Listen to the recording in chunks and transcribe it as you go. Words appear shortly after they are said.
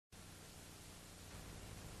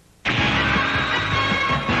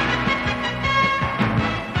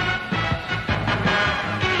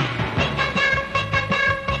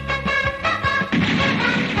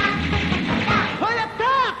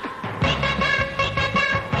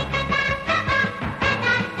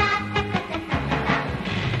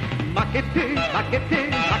けて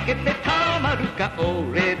たまるか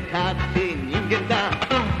俺たち人間だ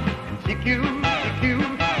地球を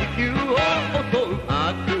襲う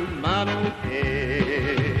悪魔の手飛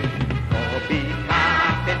び立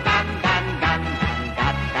てだんだん合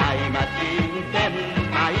体マシン戦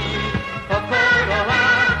隊心は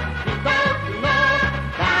一つの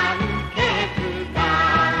団結だ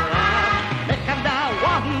メカンダー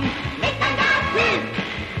1メカンダー2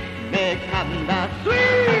メカンダー3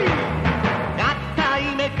合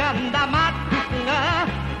体メカンダーマックスが合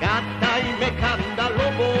体メカンダーロ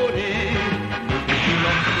ボに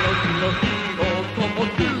の火を灯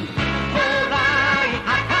すトライア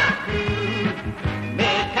タック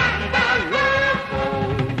メカンダーロボ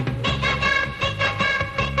トライアタッ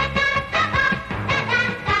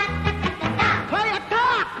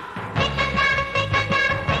ク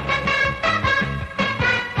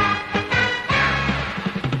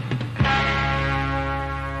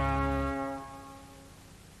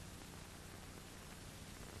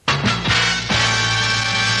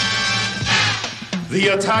The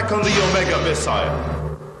attack on the Omega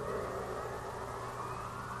missile.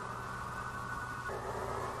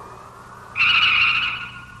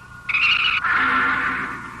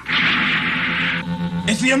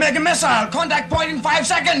 It's the Omega missile! Contact point in 5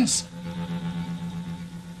 seconds!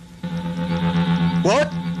 What?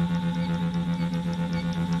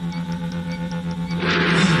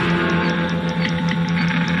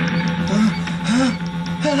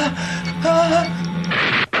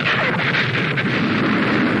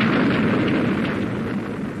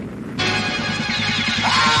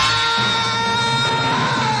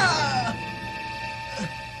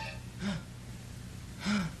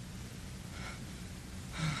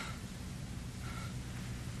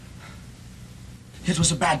 It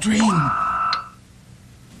was a bad dream.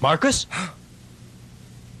 Marcus?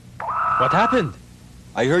 What happened?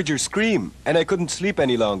 I heard your scream, and I couldn't sleep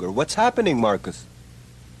any longer. What's happening, Marcus?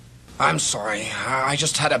 I'm sorry. I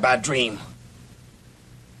just had a bad dream.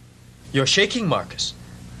 You're shaking, Marcus.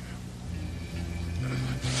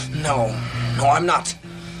 No, I'm not.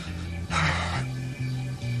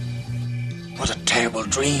 It was a terrible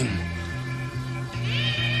dream.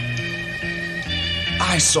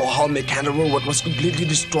 I saw how Mechander Robo was completely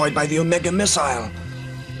destroyed by the Omega missile.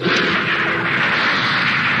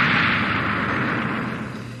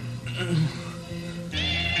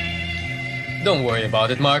 Don't worry about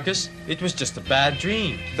it, Marcus. It was just a bad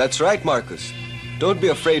dream. That's right, Marcus. Don't be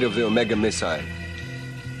afraid of the Omega missile.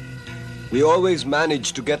 We always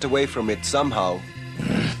manage to get away from it somehow.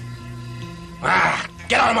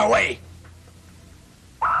 Get out of my way!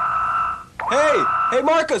 Hey,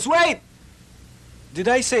 Marcus, wait! Did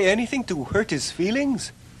I say anything to hurt his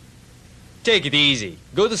feelings? Take it easy.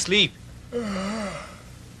 Go to sleep.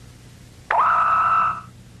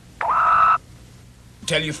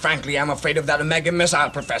 Tell you frankly, I'm afraid of that Omega missile,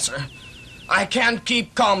 Professor. I can't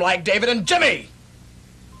keep calm like David and Jimmy!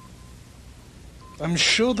 I'm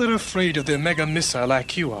sure they're afraid of the Omega missile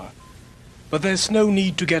like you are. But there's no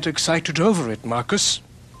need to get excited over it, Marcus.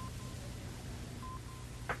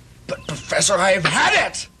 But, Professor, I've had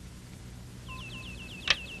it!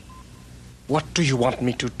 What do you want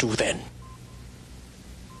me to do then?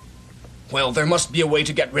 Well, there must be a way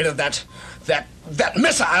to get rid of that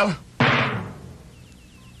missile!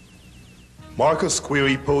 Marcus'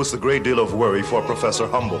 query posed a great deal of worry for Professor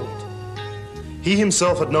Humboldt. He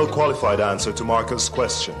himself had no qualified answer to Marcus'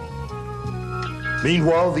 question.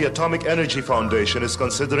 Meanwhile, the Atomic Energy Foundation is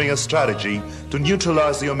considering a strategy to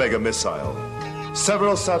neutralize the Omega missile.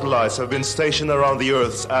 Several satellites have been stationed around the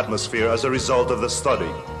Earth's atmosphere as a result of the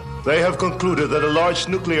study. They have concluded that a large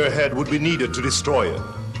nuclear head would be needed to destroy it.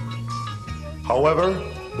 However,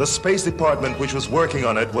 the Space Department which was working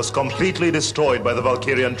on it was completely destroyed by the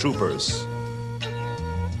Valkyrian troopers.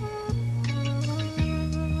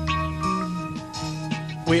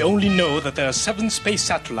 We only know that there are 7 space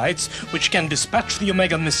satellites which can dispatch the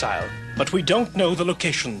Omega missile, but we don't know the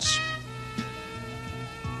locations.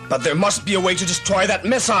 But there must be a way to destroy that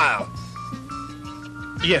missile!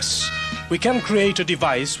 Yes, we can create a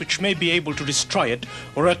device which may be able to destroy it,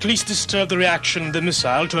 or at least disturb the reaction of the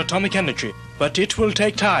missile to atomic energy. But it will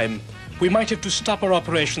take time. We might have to stop our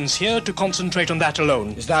operations here to concentrate on that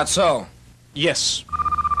alone. Is that so? Yes.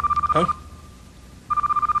 Huh?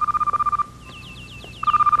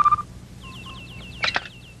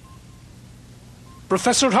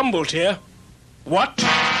 Professor Humboldt here. What?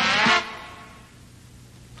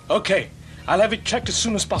 Okay, I'll have it checked as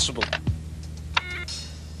soon as possible.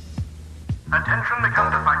 Attention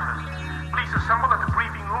Mechander fighters. Please assemble at the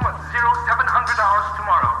briefing room at 0700 hours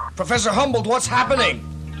tomorrow. Professor Humboldt, what's happening?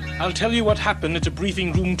 I'll tell you what happened at the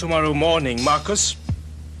briefing room tomorrow morning, Marcus.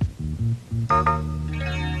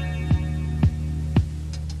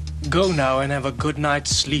 Go now and have a good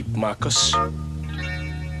night's sleep, Marcus.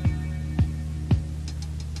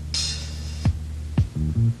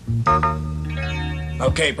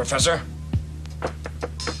 Okay, Professor.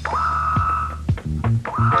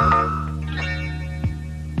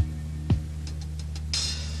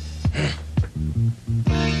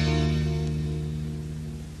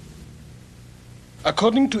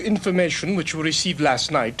 According to information which we received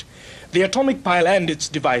last night, the atomic pile and its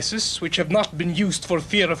devices, which have not been used for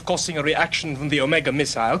fear of causing a reaction from the Omega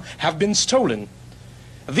missile, have been stolen.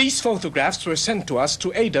 These photographs were sent to us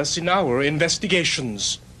to aid us in our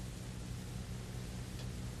investigations.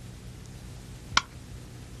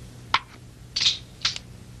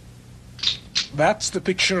 That's the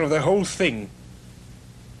picture of the whole thing.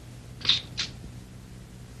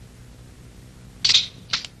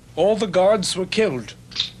 All the guards were killed.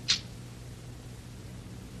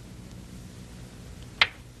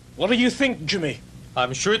 What do you think, Jimmy?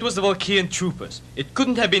 I'm sure it was the Volcaean troopers. It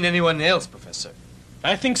couldn't have been anyone else, Professor.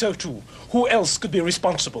 I think so too. Who else could be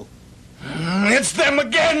responsible? It's them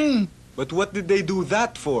again! But what did they do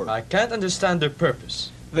that for? I can't understand their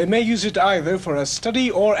purpose. They may use it either for a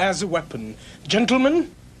study or as a weapon.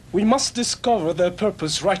 Gentlemen, we must discover their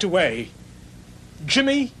purpose right away.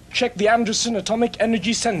 Jimmy, check the Anderson Atomic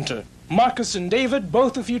Energy Center. Marcus and David,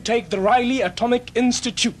 both of you take the Riley Atomic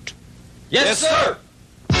Institute. Yes, sir!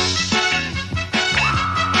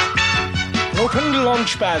 Open the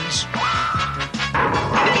launch pads.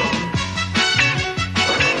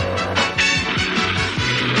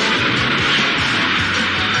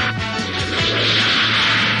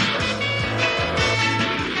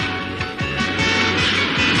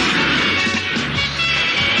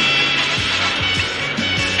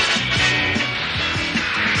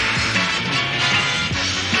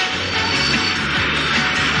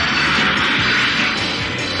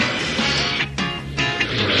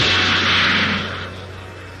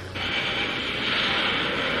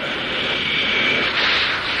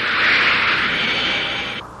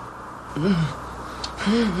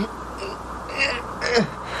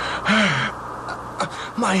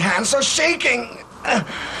 My hands are shaking.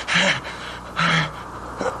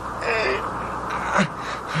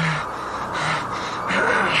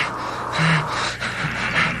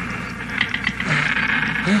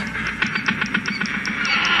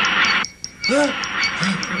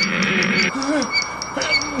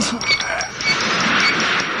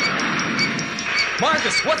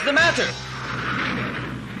 Marcus, what's the matter?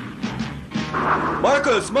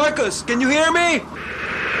 Marcus, can you hear me?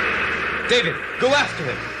 David, go after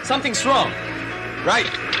him. Something's wrong. Right.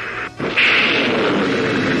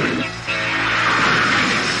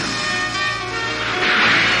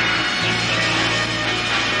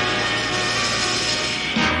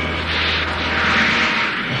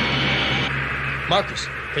 Marcus,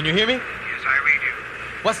 can you hear me? Yes, I read you.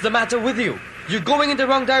 What's the matter with you? You're going in the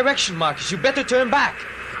wrong direction, Marcus. You better turn back.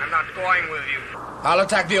 I'm not going with you. I'll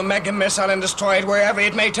attack the Omega missile and destroy it wherever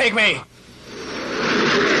it may take me.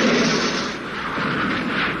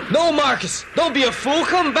 No, Marcus! Don't be a fool!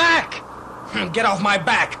 Come back! Get off my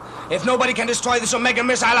back. If nobody can destroy this Omega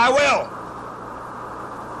missile, I will.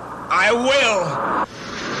 I will.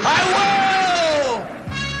 I will!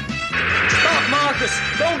 Stop, Marcus!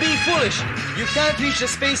 Don't be foolish! You can't reach the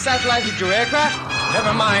space satellite with your aircraft?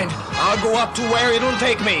 Never mind. I'll go up to where it'll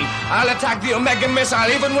take me. I'll attack the Omega missile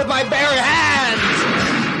even with my bare hands.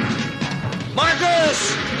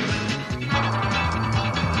 Marcus!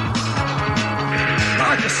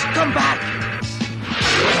 Marcus, come back!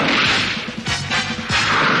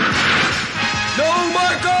 No,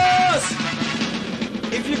 Marcus!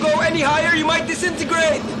 If you go any higher, you might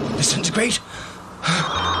disintegrate. Disintegrate?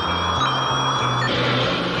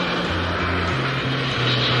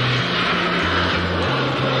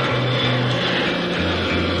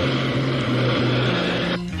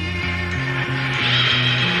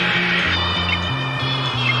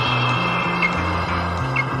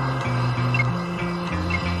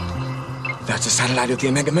 That's the satellite of the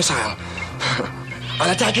Omega missile.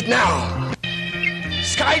 I'll attack it now.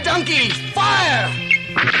 Sky Donkey, fire!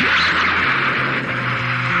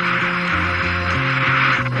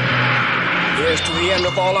 Here's to the end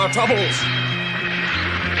of all our troubles.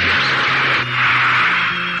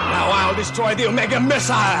 Now I'll destroy the Omega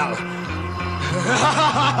missile.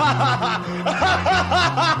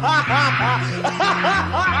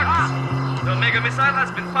 The Omega missile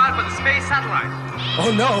has been fired by the space satellite.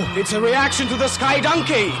 Oh no, it's a reaction to the Sky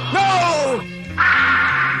Donkey. No!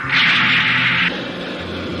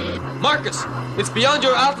 Marcus, it's beyond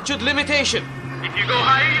your altitude limitation. If you go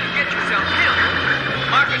higher, you'll get yourself killed.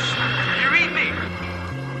 Marcus, you read me.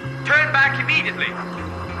 Turn back immediately.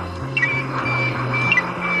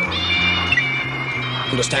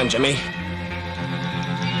 Understand, Jimmy?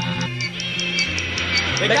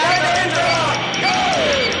 Mechander Robo! Go!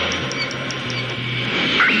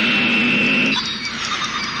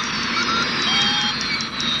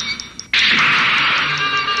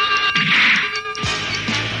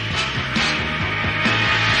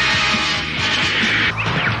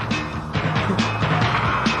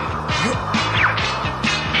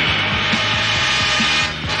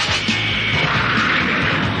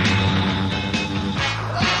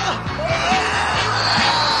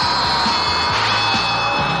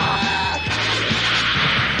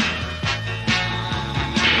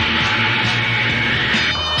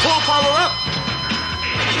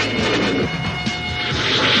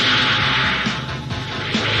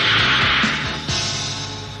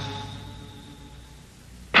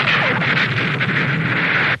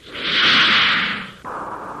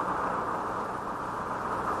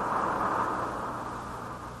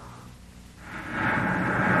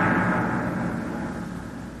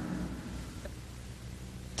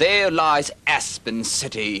 There lies Aspen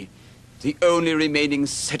City, the only remaining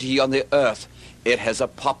city on the Earth. It has a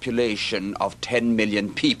population of 10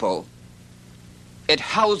 million people. It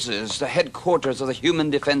houses the headquarters of the Human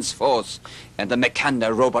Defense Force and the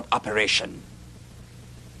Mechander robot operation.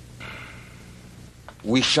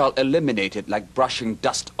 We shall eliminate it like brushing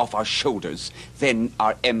dust off our shoulders. Then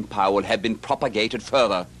our empire will have been propagated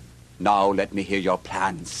further. Now let me hear your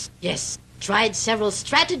plans. Yes. Tried several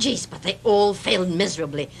strategies, but they all failed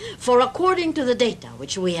miserably. For according to the data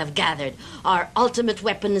which we have gathered, our ultimate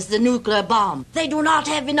weapon is the nuclear bomb. They do not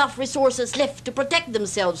have enough resources left to protect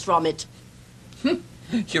themselves from it.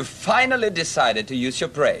 You finally decided to use your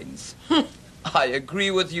brains. I agree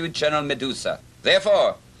with you, General Medusa.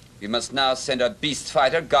 Therefore, we must now send our beast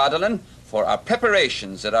fighter, Gardaland, for our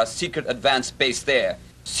preparations at our secret advanced base there.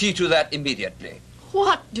 See to that immediately.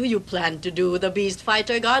 What do you plan to do with the beast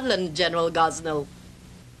fighter, Gardaland, General Gosnell?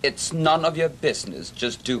 It's none of your business.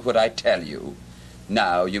 Just do what I tell you.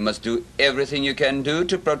 Now, you must do everything you can do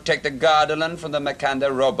to protect the Gardaland from the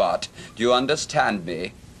Mechander robot. Do you understand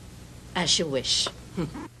me? As you wish.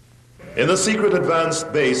 In the secret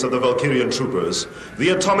advanced base of the Valkyrian troopers,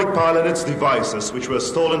 the atomic pile and its devices, which were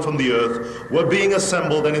stolen from the Earth, were being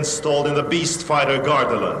assembled and installed in the beast fighter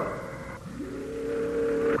Gardaland.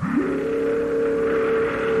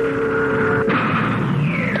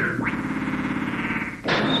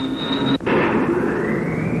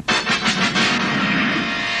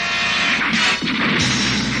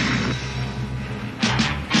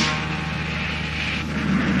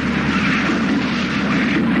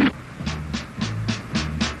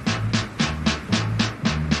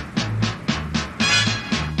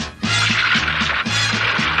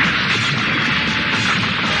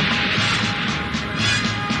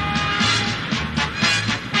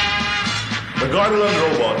 The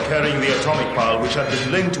Gardaland robot carrying the atomic pile which had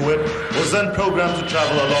been linked to it was then programmed to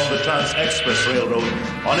travel along the Trans-Express Railroad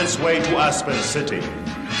on its way to Aspen City.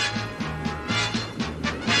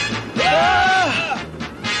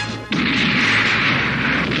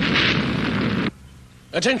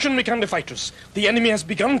 Attention, Mechander fighters. The enemy has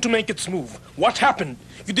begun to make its move. What happened?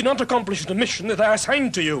 You did not accomplish the mission that I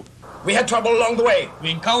assigned to you. We had trouble along the way.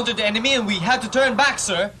 We encountered the enemy and we had to turn back,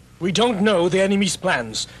 sir. We don't know the enemy's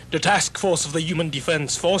plans. The task force of the Human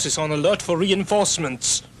Defense Force is on alert for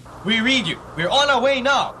reinforcements. We read you. We're on our way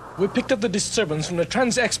now. We picked up the disturbance from the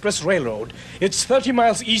Trans-Express Railroad. It's 30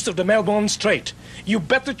 miles east of the Melbourne Strait. You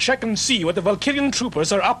better check and see what the Valkyrian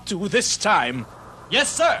troopers are up to this time.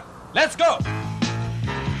 Yes, sir. Let's go.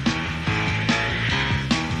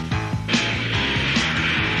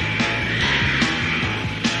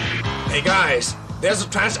 Hey, guys, there's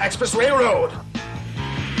the Trans-Express Railroad.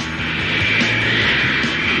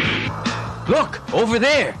 Look, over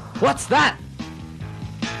there. What's that?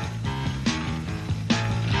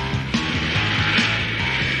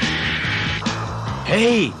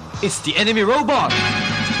 Hey, it's the enemy robot.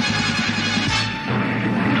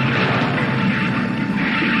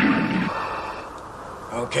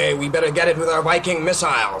 Okay, we better get it with our Viking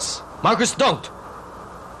missiles. Marcus, don't.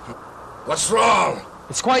 What's wrong?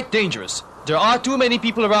 It's quite dangerous. There are too many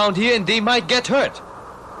people around here and they might get hurt.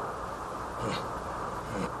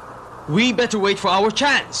 We better wait for our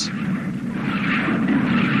chance.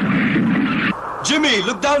 Jimmy,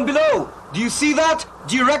 look down below. Do you see that?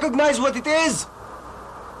 Do you recognize what it is?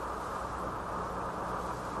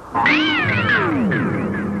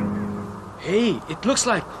 Hey, it looks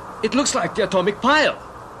like the atomic pile.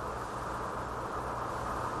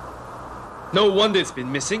 No wonder it's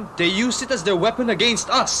been missing. They used it as their weapon against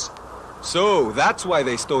us. So, that's why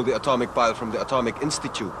they stole the atomic pile from the Atomic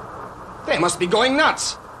Institute. They must be going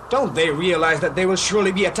nuts. Don't they realize that they will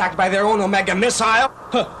surely be attacked by their own Omega missile?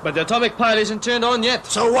 Huh, but the atomic pile isn't turned on yet.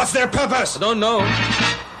 So what's their purpose? I don't know.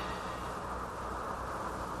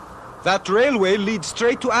 That railway leads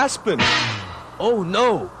straight to Aspen. Oh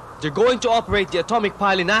no! They're going to operate the atomic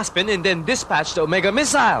pile in Aspen and then dispatch the Omega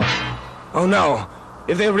missile. Oh no.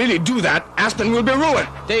 If they really do that, Aspen will be ruined.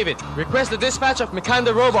 David, request the dispatch of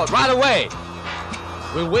Mechander Robo right away.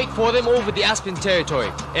 We'll wait for them over the Aspen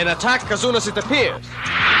territory and attack as soon as it appears.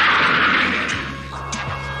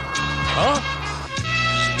 Huh?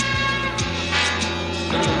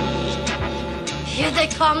 Here they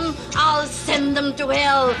come. I'll send them to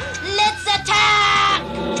hell. Let's attack!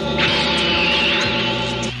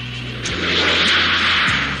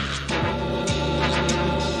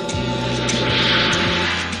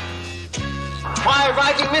 Fire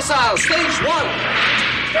Viking missile, stage 1.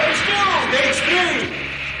 Stage 2! Stage 3!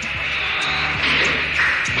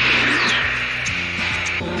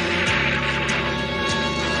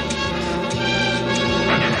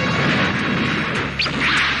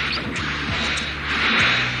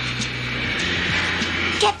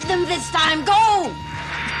 Get them this time. Go!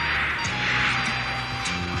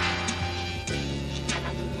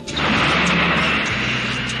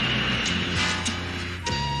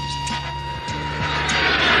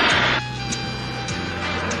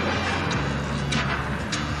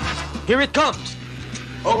 Here it comes.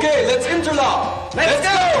 Okay, let's interlock. Let's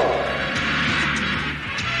go!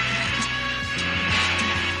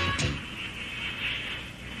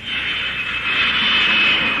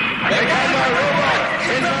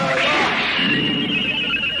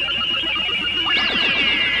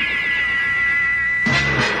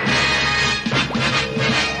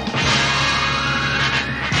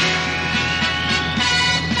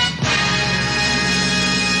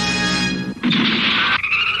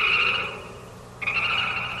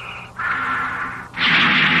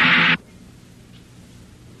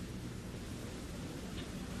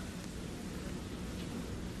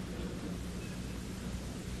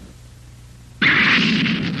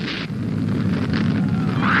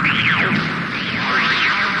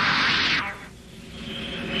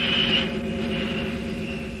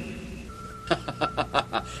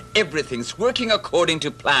 Everything's working according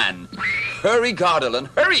to plan. Hurry, Gardaland,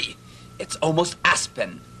 hurry! It's almost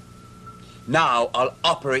Aspen. Now I'll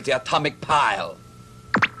operate the atomic pile.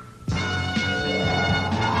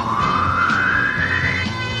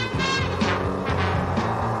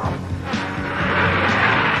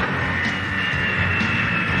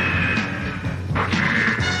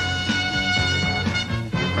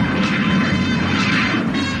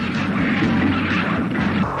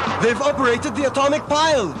 They've operated the atomic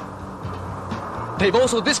pile. They've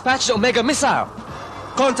also dispatched the Omega missile.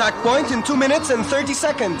 Contact point in 2 minutes and 30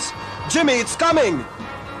 seconds. Jimmy, it's coming.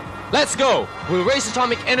 Let's go. We'll raise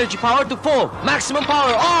atomic energy power to full. Maximum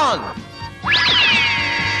power on.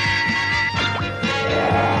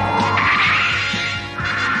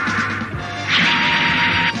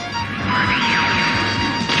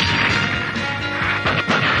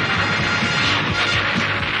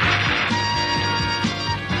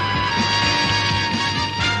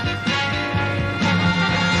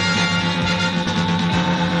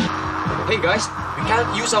 Hey guys, we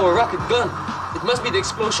can't use our rocket gun. It must be the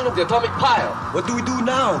explosion of the atomic pile. What do we do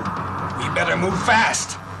now? We better move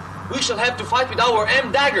fast. We shall have to fight with our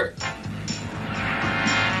M dagger.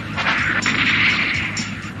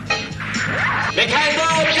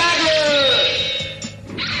 Mechander dagger!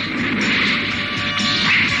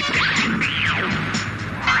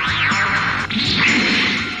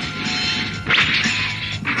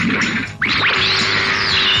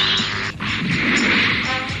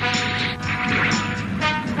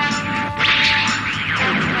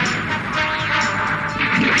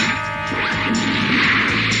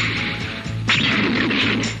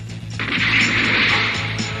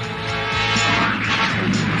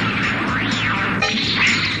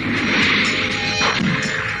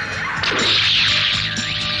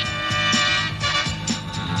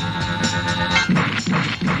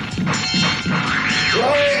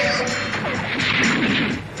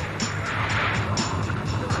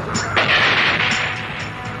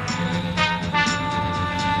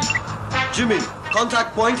 Jimmy,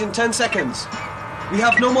 contact point in 10 seconds. We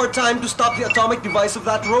have no more time to stop the atomic device of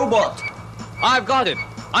that robot. I've got it.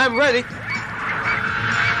 I'm ready.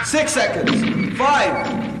 6 seconds.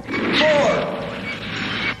 5, 4.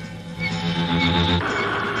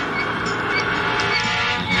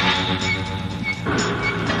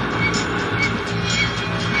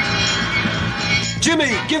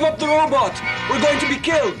 Jimmy, give up the robot! We're going to be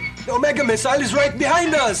killed! The Omega missile is right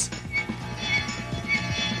behind us!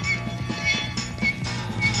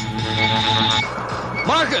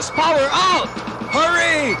 Marcus, power out!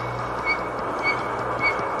 Hurry!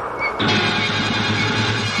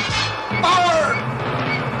 Power!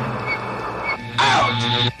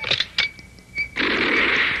 Out!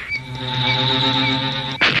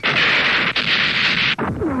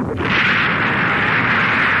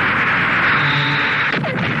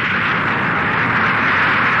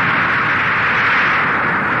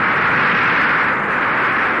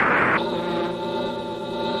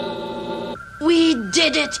 We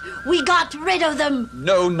did it! We got rid of them!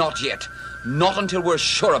 No, not yet. Not until we're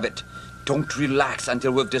sure of it. Don't relax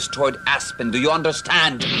until we've destroyed Aspen. Do you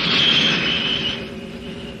understand?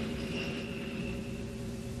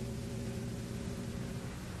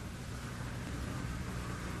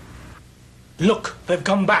 Look, they've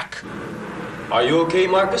come back. Are you okay,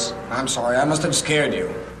 Marcus? I'm sorry, I must have scared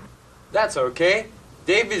you. That's okay.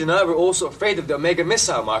 David and I were also afraid of the Omega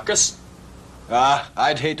missile, Marcus.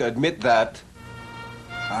 I'd hate to admit that.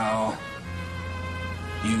 Oh,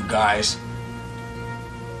 you guys.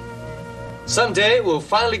 Someday we'll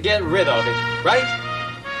finally get rid of it, right?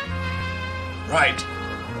 Right.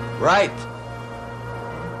 Right.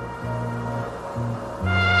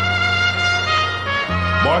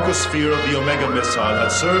 Marcus' fear of the Omega missile had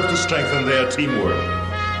served to strengthen their teamwork.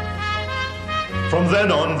 From then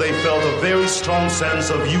on, they felt a very strong sense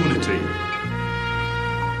of unity.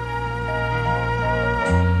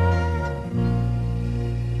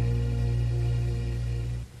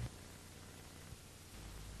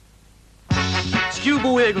 地球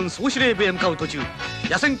防衛軍総司令部へ向かう途中、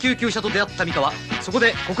野戦救急車と出会ったミカは、そこ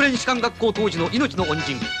で国連士官学校当時の命の恩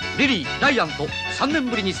人リリー・ライアンと3年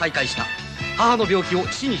ぶりに再会した。母の病気を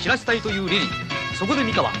父に知らせたいというリリー。そこで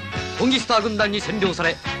ミカはコンギスター軍団に占領さ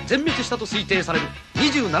れ全滅したと推定される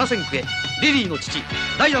27戦区へリリーの父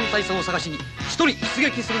ライアン大佐を探しに一人出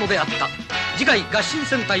撃するのであった。次回合心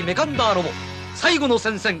戦隊メカンダーロボ最後の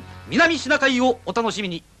戦線南シナ海をお楽しみ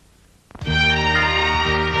に。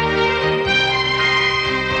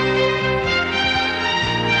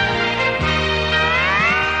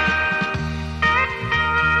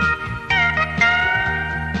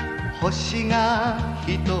星が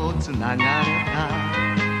一つ流れた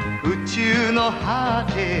宇宙の果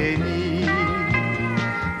てに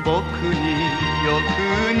僕によ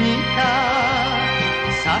く似た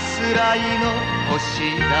さすらいの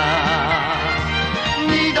星だ。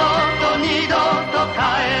二度と二度と帰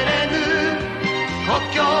れぬ故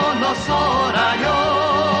郷の空よ